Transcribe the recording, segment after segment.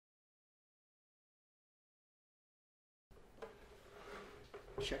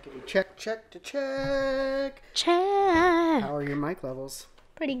Checkity check to check. Check. How are your mic levels?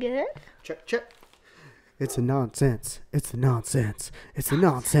 Pretty good. Check. It's a nonsense. It's the nonsense. It's the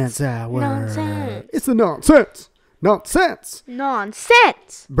nonsense hour. Nonsense. It's the nonsense. Nonsense.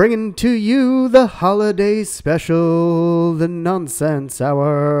 Nonsense. Bringing to you the holiday special, the nonsense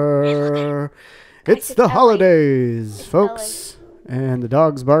hour. It's the Ellie. holidays, It's folks. And the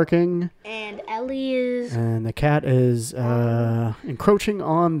dog's barking. And Ellie is... And the cat is encroaching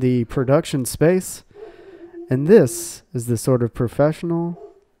on the production space. And this is the sort of professional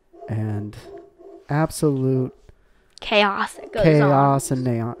and absolute chaos that goes chaos on.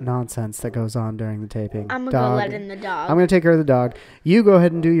 and nonsense that goes on during the taping. I'm going to go let in the dog. I'm going to take care of the dog. You go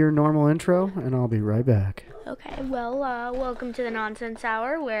ahead and do your normal intro, and I'll be right back. Okay, well, welcome to the Nonsense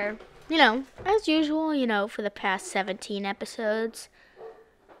Hour where, as usual, for the past 17 episodes,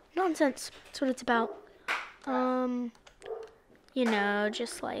 nonsense. That's what it's about.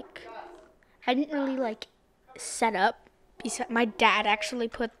 Just like, I didn't really, set up. My dad actually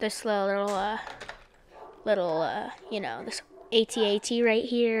put this little, this AT-AT right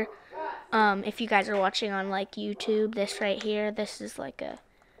here. If you guys are watching on, YouTube, this right here, this is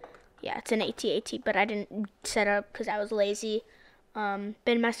it's an AT-AT, but I didn't set up because I was lazy. Been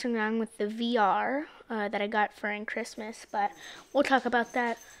messing around with the VR that I got for Christmas, but we'll talk about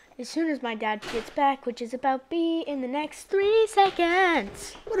that as soon as my dad gets back, which is about to be in the next 3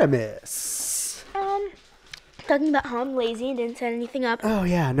 seconds. What I miss? Talking about how I'm lazy and didn't set anything up. Oh,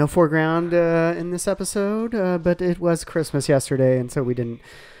 yeah, no foreground in this episode, but it was Christmas yesterday, and so we didn't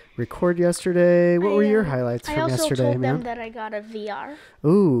record yesterday. What were your highlights from yesterday, man? I also told them that I got a VR.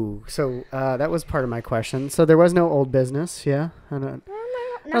 Ooh, so that was part of my question. So there was no old business, yeah? I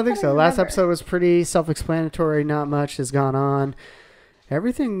don't think so. Last episode was pretty self-explanatory. Not much has gone on.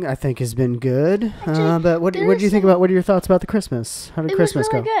 Everything, I think, has been good. But what do you think about? What are your thoughts about the Christmas? How did Christmas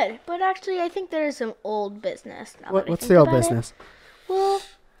go? It was really good, but actually, I think there is some old business. What's the old business? Well,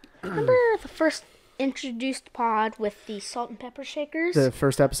 remember the first introduced pod with the salt and pepper shakers? The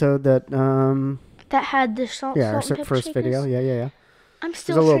first episode that had the salt and pepper shakers? First video. Yeah. I'm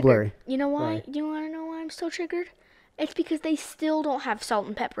still triggered. A little triggered. Blurry. You know why? Right. Do you want to know why I'm still triggered? It's because they still don't have salt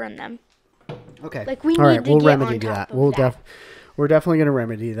and pepper in them. Okay. We All need right, to we'll get remedy on top that. of that. We're definitely going to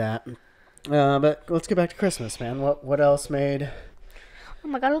remedy that. But let's get back to Christmas, man. What else made? Oh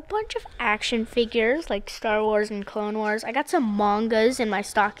my god, a bunch of action figures like Star Wars and Clone Wars. I got some mangas in my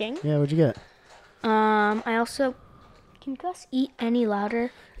stocking. Yeah, what'd you get? I also... Can Gus eat any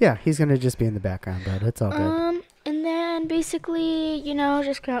louder? Yeah, he's going to just be in the background, bud. It's all good. And then basically,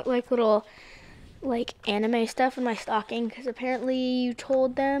 just got little anime stuff in my stocking because apparently you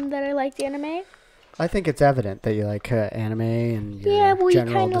told them that I liked anime. I think it's evident that you like anime and your you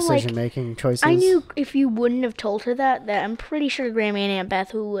general kinda decision-making choices. I knew if you wouldn't have told her that I'm pretty sure Grammy and Aunt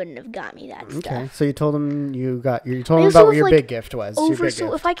Beth wouldn't have got me that stuff. Okay, so you told them about what your big gift was.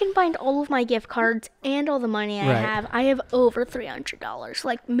 If I can find all of my gift cards and all the money I have over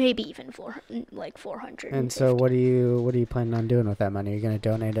 $300, maybe even $400. And so, what are you planning on doing with that money? Are you going to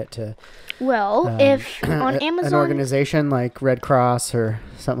donate it to? Well, if on Amazon, an organization like Red Cross or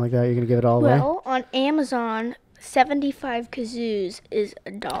something like that, you're going to give it all away. Well, on Amazon, 75 kazoos is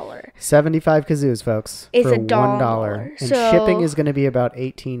 $1. 75 kazoos, folks, is for $1. And shipping is going to be about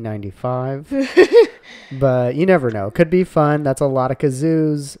 $18.95. But you never know. Could be fun. That's a lot of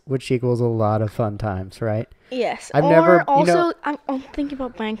kazoos, which equals a lot of fun times, right? Yes. I'm thinking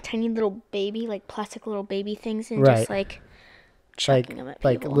about buying tiny little baby, plastic little baby things, and just chucking them at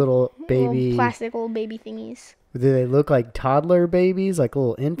people. Little baby, little plastic little baby thingies. Do they look like toddler babies, like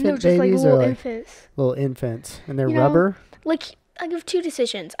little infant just babies, little or infants? Little infants, and they're rubber. I have two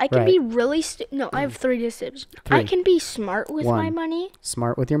decisions. I can be really I have three decisions. I can be smart with my money.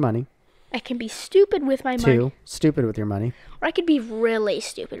 Smart with your money. I can be stupid with my money. 2, stupid with your money. Or I could be really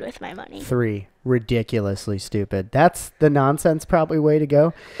stupid with my money. 3, ridiculously stupid. That's the nonsense probably way to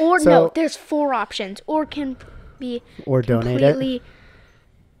go. Or there's 4 options. Or can be donate it.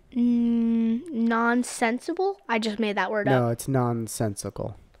 Nonsensible? I just made that word up. No, it's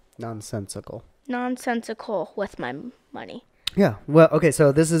nonsensical. Nonsensical with my money. Yeah. Well, okay,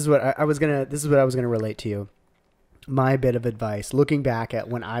 so this is what I was gonna relate to you. My bit of advice, looking back at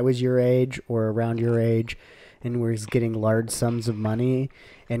when I was your age or around your age and was getting large sums of money,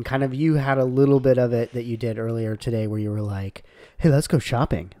 and kind of you had a little bit of it that you did earlier today where you were like, hey, let's go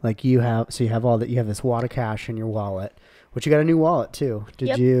shopping. You have this wad of cash in your wallet. But you got a new wallet too.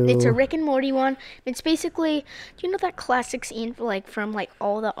 It's a Rick and Morty one. It's basically, do you know that classic scene from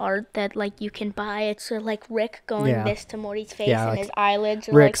all the art that you can buy? It's Rick going this to Morty's face and his eyelids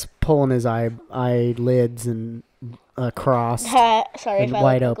are Rick's pulling his eyelids and crossed Sorry and if I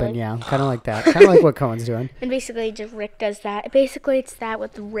wide look open. ugly. Yeah, kind of like that. Kind of like what Cohen's doing. And basically, just Rick does that. Basically, it's that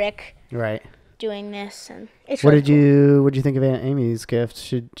with Rick Right. doing this, and it's What really did you think of Aunt Amy's gift?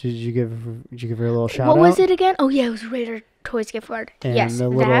 Did you give her a little shout cool. out? What was it again? Oh yeah, it was Raider Toys gift card. And Yes, the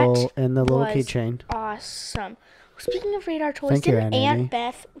little keychain. Awesome. Speaking of Radar Toys, Thank you, didn't Aunt Amy. Aunt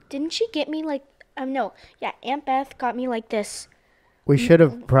Beth? Didn't she get me like? No, yeah, Aunt Beth got me like this. We should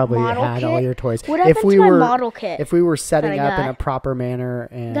have probably Model had kit? all your toys. What happened to my model kit? If we were setting that I up in got? a proper manner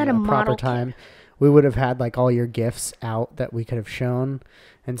and Got a a proper model time, we would have had like all your gifts out that we could have shown.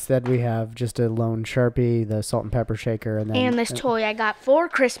 Instead, we have just a lone Sharpie, the salt and pepper shaker, and then And this toy I got for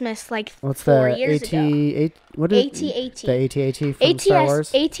Christmas like what's 4 the years ago. What is AT-AT. the AT-AT from Star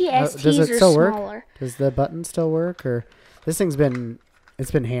Wars? ATSTs does it are still work? smaller. Does the button still work? Or this thing's been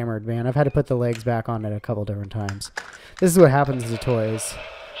hammered, man. I've had to put the legs back on it a couple different times. This is what happens to toys.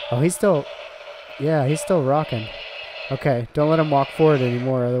 Oh, he's still rocking. Okay, don't let him walk forward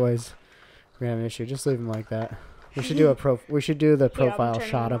anymore, otherwise we're gonna have an issue. Just leave him like that. We should do the profile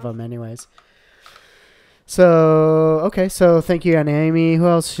shot of him anyways. So okay, so thank you, Aunt Amy. Who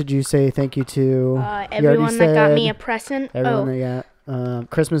else should you say thank you to? Everyone that got me a present. Everyone that got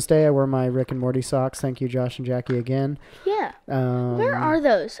Christmas Day, I wore my Rick and Morty socks. Thank you, Josh and Jackie, again. Yeah. Where are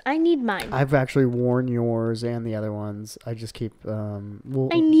those? I need mine. I've actually worn yours and the other ones. I just keep. I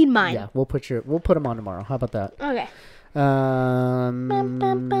need mine. Yeah, we'll put them on tomorrow. How about that? Okay. And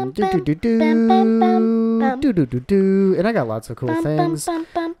I got lots of cool things.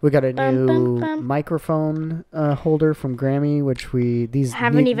 We got a new microphone holder from Grammy, which we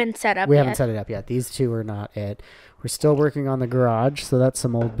haven't even set up. We yet. haven't set it up yet. These two are not it. We're still working on the garage, so that's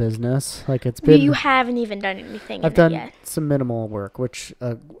some old business. Like it's been. You haven't even done anything. I've done yet. some minimal work, which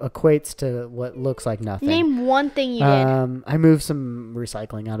equates to what looks like nothing. Name one thing you did. I moved some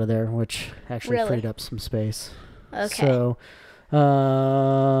recycling out of there, which actually freed up some space. Okay. So,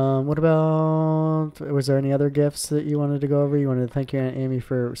 what about? Was there any other gifts that you wanted to go over? You wanted to thank you, Aunt Amy,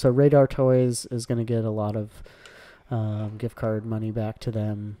 for. So Radar Toys is going to get a lot of gift card money back to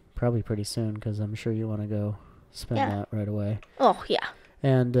them probably pretty soon, because I'm sure you want to go spend that right away. Oh yeah.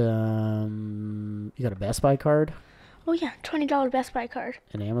 And you got a Best Buy card. Oh yeah, $20 Best Buy card.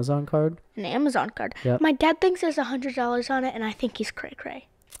 An Amazon card. An Amazon card. Yep. My dad thinks there's $100 on it, and I think he's cray cray.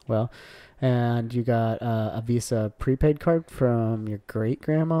 Well. And you got a Visa prepaid card from your great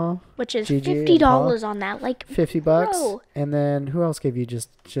grandma, which is Gigi $50 on that, like $50. Bro. And then who else gave you just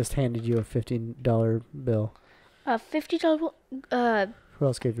handed you a $15 bill? $50. Who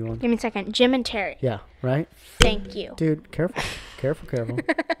else gave you one? Give me a second. Jim and Terry. Yeah, right. Thank you, dude. Careful.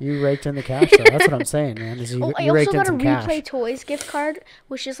 You raked in the cash, though. That's what I'm saying, man. I also got a Replay Toys gift card,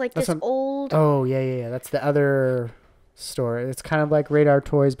 which is like old. Oh yeah. That's the other store. It's kind of like Radar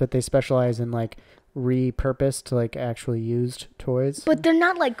Toys, but they specialize in like repurposed, like actually used toys. But they're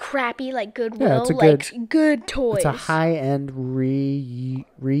not like crappy, like Goodwill. Yeah, it's a good toys. It's a high-end reused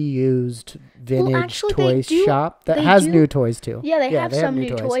vintage toy shop that has new toys too. Yeah, they have some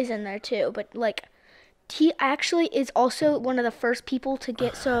new toys in there too. But like, he actually is also one of the first people to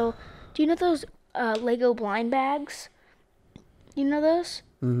get. So, do you know those Lego blind bags? You know those?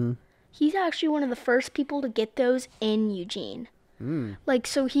 Mm-hmm. He's actually one of the first people to get those in Eugene. Like,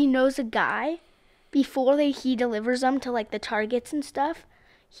 so he knows a guy. Before he delivers them to like the Targets and stuff,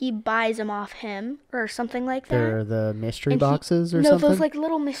 he buys them off him or something like that. They're the mystery boxes or something? No, those like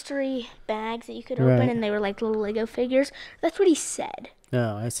little mystery bags that you could open, and they were like little Lego figures. That's what he said.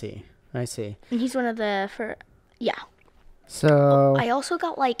 Oh, I see. And he's one of the So I also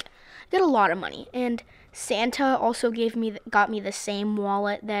got a lot of money, and Santa also got me the same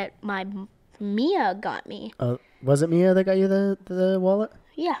wallet that my Mia got me. Was it Mia that got you the wallet?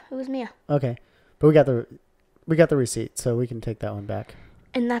 Yeah, it was Mia. Okay, but we got the receipt, so we can take that one back.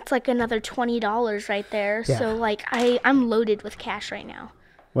 And that's like another $20 right there. Yeah. So like I'm loaded with cash right now.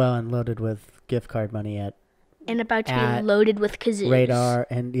 Well, and loaded with gift card money and about to be loaded with kazoos. Radar,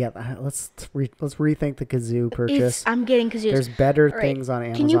 and let's rethink the kazoo purchase. I'm getting kazoos. There's better things on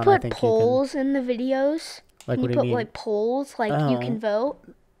Amazon. Can you put polls in the videos? Like, can what you do you put mean? like polls, like you can vote?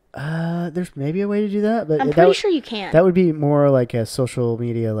 There's maybe a way to do that, but I'm pretty sure you can. That would be more like a social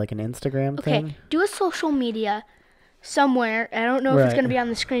media, like an Instagram thing. Okay, do a social media somewhere. I don't know if it's going to be on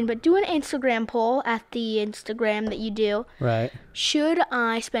the screen, but do an Instagram poll at the Instagram that you do. Right. Should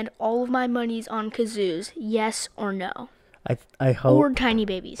I spend all of my monies on kazoos? Yes or no? I hope. Or tiny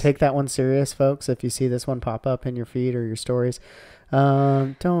babies. Take that one serious, folks. If you see this one pop up in your feed or your stories,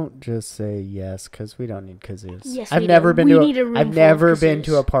 don't just say yes, because we don't need kazoos. Yes, I've never been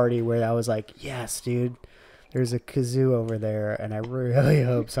to a party where I was like, yes, dude, there's a kazoo over there, and I really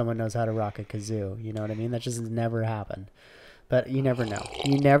hope someone knows how to rock a kazoo. You know what I mean? That just never happened. But you never know.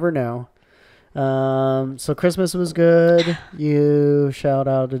 You never know. So Christmas was good. You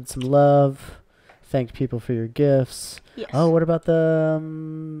shout-outed some love. Thanked people for your gifts. Yes. Oh, what about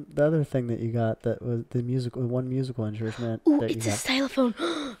the other thing that you got that was the one musical instrument? Ooh, that it's you a got? xylophone.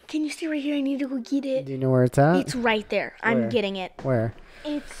 Can you see right here? I need to go get it. Do you know where it's at? It's right there. Where? I'm getting it. Where?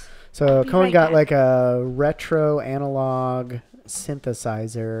 It's. So I'll be Cohen right got back. like a retro analog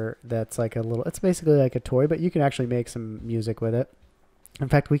synthesizer that's like a little. It's basically like a toy, but you can actually make some music with it. In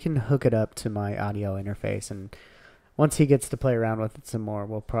fact, we can hook it up to my audio interface, and once he gets to play around with it some more,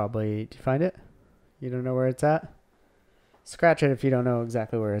 we'll probably. Do you find it? You don't know where it's at? Scratch it if you don't know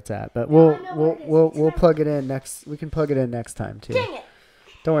exactly where it's at. But No, I know where it is. we'll plug it in next. We can plug it in next time too. Dang it.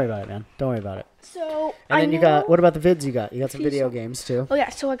 Don't worry about it, man. Don't worry about it. So And then you got. What about the vids you got? You got some Okay, video so- games too. Oh yeah,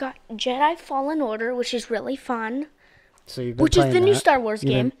 so I got Jedi Fallen Order, which is really fun. So you've been Which is playing the new that. Star Wars You've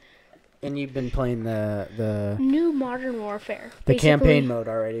game. been- and you've been playing the New Modern Warfare. the Basically- campaign mode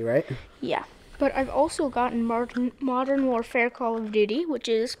already, right? Yeah. But I've also gotten Modern Warfare Call of Duty, which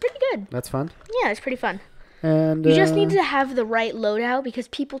is pretty good. That's fun. Yeah, it's pretty fun. And You just need to have the right loadout because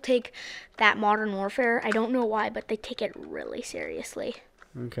people take that Modern Warfare, I don't know why, but they take it really seriously.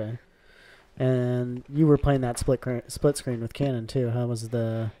 Okay. And you were playing that split screen with Canon too. How's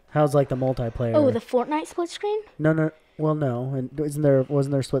like the multiplayer? Oh, the Fortnite split screen? No. Well, no. And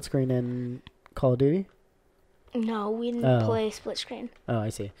wasn't there split screen in Call of Duty? No, we didn't play split screen. Oh, I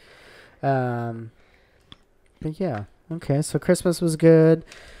see. But yeah. Okay. So Christmas was good.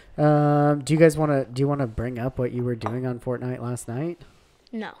 Do you guys want to bring up what you were doing on Fortnite last night?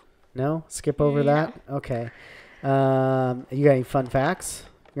 No. No? Skip over No. that? Okay. You got any fun facts?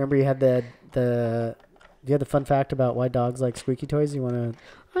 Remember you had the fun fact about why dogs like squeaky toys? You want to...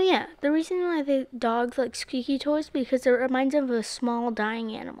 Oh yeah, the reason why the dogs like squeaky toys because it reminds them of a small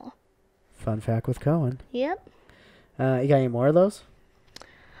dying animal. Fun fact with Cohen. Yep. You got any more of those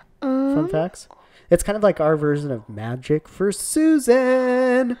fun facts? It's kind of like our version of Magic for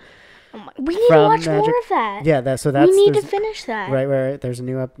Susan. Oh my, we need to From watch Magic- more of that. Yeah, that's we need to there's- finish that. Right. There's a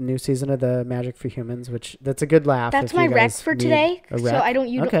new season of the Magic for Humans, which that's a good laugh. That's if my you rec guys for need today. a So rec. I don't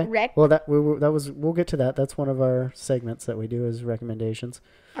use Okay. rec. Well, we'll get to that. That's one of our segments that we do as recommendations.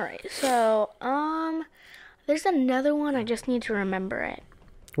 All right. So there's another one. I just need to remember it.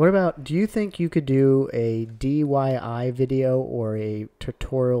 What about? Do you think you could do a DIY video or a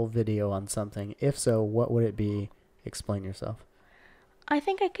tutorial video on something? If so, what would it be? Explain yourself. I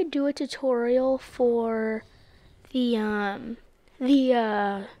think I could do a tutorial for the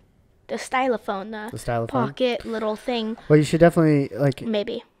stylophone, the stylophone? pocket little thing. Well, you should definitely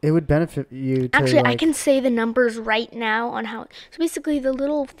Maybe. It would benefit you to Actually, I like, can say the numbers right now on how. So basically, the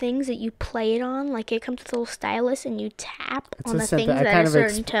little things that you play it on, like it comes with a little stylus, and you tap It's on a the synth- things I at kind a of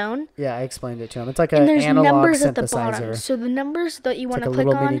certain tone. Yeah, I explained it to him. It's like And an there's analog numbers synthesizer. at the bottom. So the numbers that you want like to a click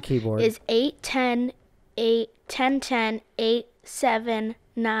little mini on keyboard. is 8, 10, 8, 10, 10, 8, 7,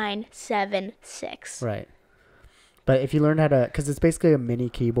 9, 7, 6. Right. But if you learn how to, because it's basically a mini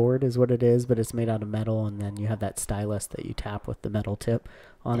keyboard is what it is, but it's made out of metal, and then you have that stylus that you tap with the metal tip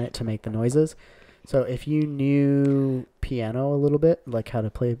on it to make the noises. So if you knew piano a little bit, like how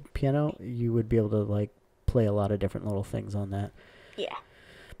to play piano, you would be able to like play a lot of different little things on that. Yeah.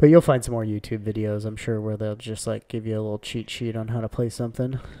 But you'll find some more YouTube videos, I'm sure, where they'll just like give you a little cheat sheet on how to play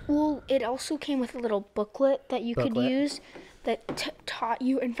something. Well, it also came with a little booklet that you could Booklet? use that taught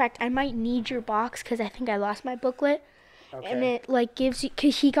you. In fact, I might need your box because I think I lost my booklet. And it like gives you,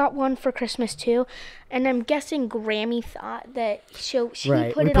 cause he got one for Christmas too, and I'm guessing Grammy thought that she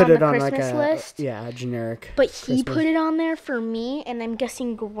Right. put We it put on it the on Christmas like a list. yeah, a generic. But he Christmas. put it on there for me, and I'm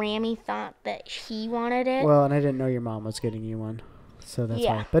guessing Grammy thought that he wanted it. Well, and I didn't know your mom was getting you one, so that's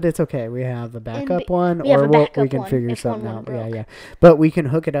Yeah. why. But it's okay. We have a backup we- one, we have or a we backup can one figure if something one out. broke. Yeah. But we can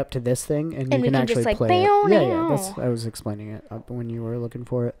hook it up to this thing, and And you we can can just, actually like, play it. bow, Yeah. now. That's I was explaining it when you were looking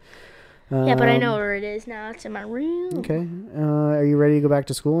for it. Yeah, but I know where it is now. It's in my room. Okay. Are you ready to go back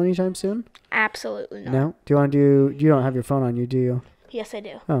to school anytime soon? Absolutely not. No. Do you want to do? You don't have your phone on you, do you? Yes, I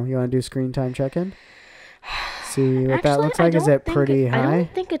do. Oh, you want to do screen time check-in? See what that Actually, looks I like. Is don't it think pretty I high?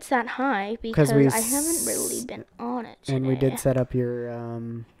 don't think it's that high because we I haven't really been on it today. And we did set up your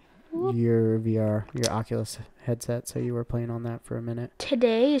VR, your Oculus headset, so you were playing on that for a minute.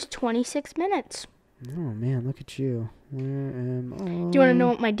 Today is 26 minutes. Oh man, look at you. Where am I? Do you want to know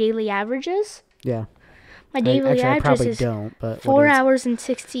what my daily average is? Yeah. My daily I average probably is don't, but 4 what is- hours and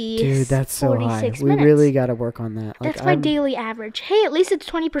 60. Dude, that's so high. 46 We minutes. really got to work on that. Like, That's my daily average. Hey, at least it's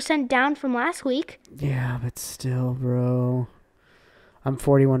 20% down from last week. Yeah, but still, bro. I'm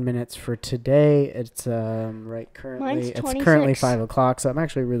 41 minutes for today. It's Mine's it's 26. currently 5 o'clock, so I'm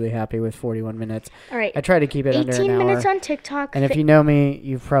actually really happy with 41 minutes. All right. I try to keep it under an 18 hour. minutes on TikTok. And if you know me,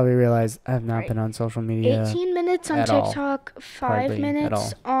 you've probably realized I've not Right. been on social media. 18 minutes on at all. TikTok, 5 Hardly at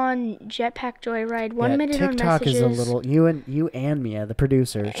minutes on Jetpack Joyride, 1 Yeah, minute on TikTok messages, is a little you and Mia, the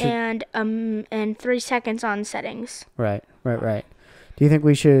producer. and 3 seconds on settings. Right. Do you think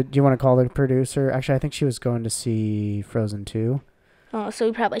we should? Do you want to call the producer? Actually, I think she was going to see Frozen 2. Oh, so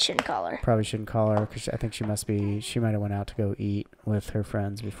we probably shouldn't call her. Probably shouldn't call her because I think she might have went out to go eat with her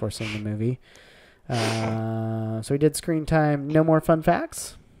friends before seeing the movie. So we did screen time. No more fun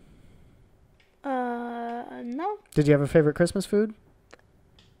facts? No. Did you have a favorite Christmas food?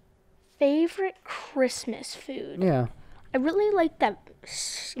 Favorite Christmas food? Yeah. I really like that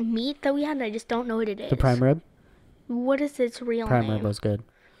meat that we had. I just don't know what it is. The prime rib? What is its real Prime name? rib was good.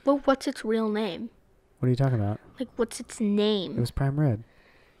 Well, what's its real name? What are you talking about? Like, what's its name? It was prime rib.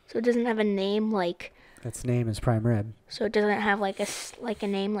 So it doesn't have a name like... Its name is prime rib. So it doesn't have like a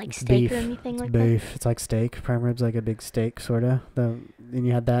name like It's steak beef. or anything It's like beef. It's like steak. Prime rib's like a big steak, sort of. Then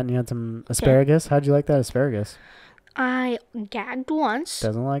you had that and you had some asparagus. How'd you like that asparagus? that? I gagged once.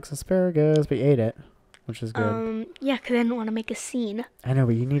 Doesn't like asparagus, but you ate it, which is good. Yeah, because I didn't want to make a scene. I know,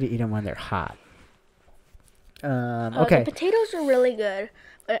 but you need to eat them when they're hot. Okay. The potatoes are really good.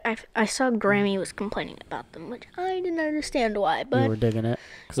 But I saw Grammy was complaining about them, which I didn't understand why. But You were digging it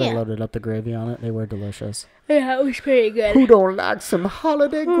because I Yeah. loaded up the gravy on it. They were delicious. yeah, it was pretty good. Who don't like some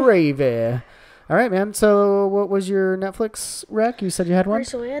holiday gravy? All right, man. So what was your Netflix rec? You said you had one? Alright,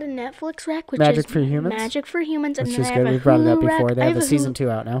 so we had a Netflix rec, which Magic is for Humans? Magic for Humans, and Which then is I have good. a We brought it up Hulu before. rec. They I have a a season Hulu, 2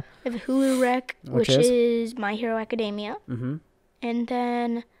 out now. I have a Hulu rec, Which which is? is My Hero Academia, Mm-hmm. and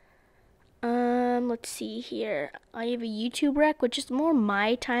then let's see here. I have a YouTube rec, which is more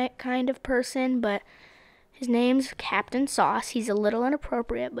my kind of person, but his name's Captain Sauce. He's a little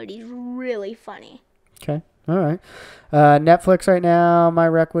inappropriate, but he's really funny. Okay. All right. Netflix right now. My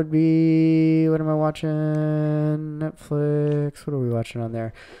rec would be, what am I watching? Netflix. What are we watching on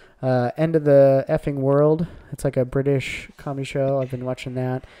there? End of the Effing World. It's like a British comedy show. I've been watching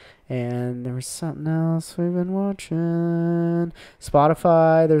that. And there was something else we've been watching.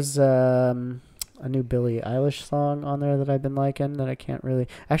 Spotify. There's a new Billie Eilish song on there that I've been liking that I can't really...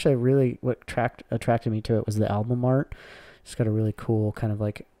 Actually, what attracted me to it was the album art. It's got a really cool kind of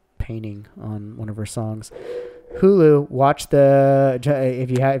like painting on one of her songs. Hulu, watch if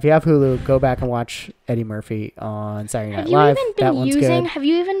you have Hulu, go back and watch Eddie Murphy on Saturday Night Live. That one's good. Have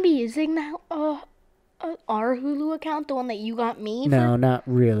you even been using our Hulu account, the one that you got me? No, not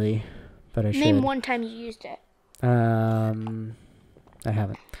really, but I should. Name one time you used it. I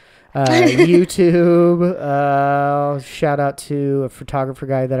haven't. YouTube. Shout out to a photographer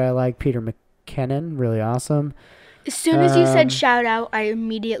guy that I like, Peter McKinnon. Really awesome. As soon as you said shout out, I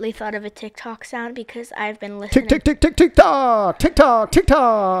immediately thought of a TikTok sound because I've been listening. TikTok.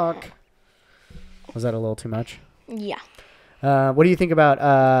 Was that a little too much? Yeah. What do you think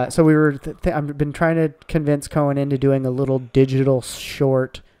about? So we were. I've been trying to convince Cohen into doing a little digital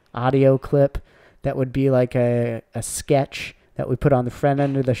short audio clip that would be like a sketch that we put on the front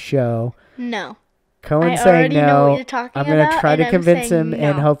end of the show. No. Cohen's I saying already know no. what you're talking I'm going to about, try and to I'm convince saying him,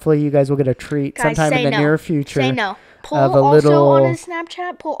 and no. hopefully you guys will get a treat Guys, sometime in say the no. near future. Say no. Pull of a also little- on his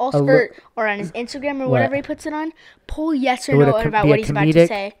Snapchat. Pull also or on his Instagram or What? whatever he puts it on. Pull yes or It would no about be what a he's about to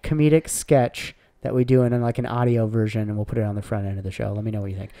say. comedic sketch that we do in like an audio version, and we'll put it on the front end of the show. Let me know what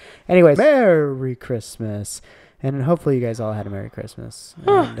you think. Anyways, Merry Christmas, and hopefully you guys all had a Merry Christmas.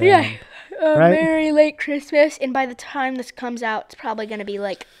 And, Yeah. right? Merry late Christmas, and by the time this comes out, it's probably gonna be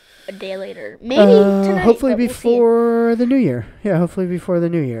like a day later, maybe tonight. Hopefully but we'll see. before the New Year. Yeah, hopefully before the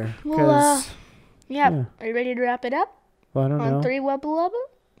New Year. Well, 'Cause, yeah. Are you ready to wrap it up? well, I don't know. On 3, wubba lubba,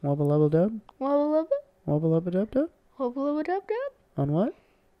 Wubba lubba dub? wubba lubba, Wubba lubba dub dub? wubba lubba dub dub. On what?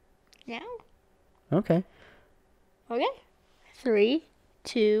 Yeah. Okay. Okay. 3,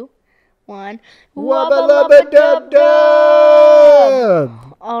 2, 1. Wubba lubba dub dub!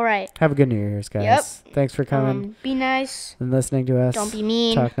 All right. Have a good New Year's, guys. Yep. Thanks for coming Be nice. and listening to us. Don't be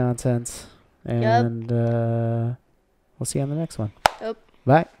mean. Talk nonsense. And we'll see you on the next one. Yep.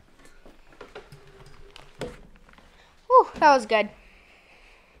 Bye. Whew, that was good.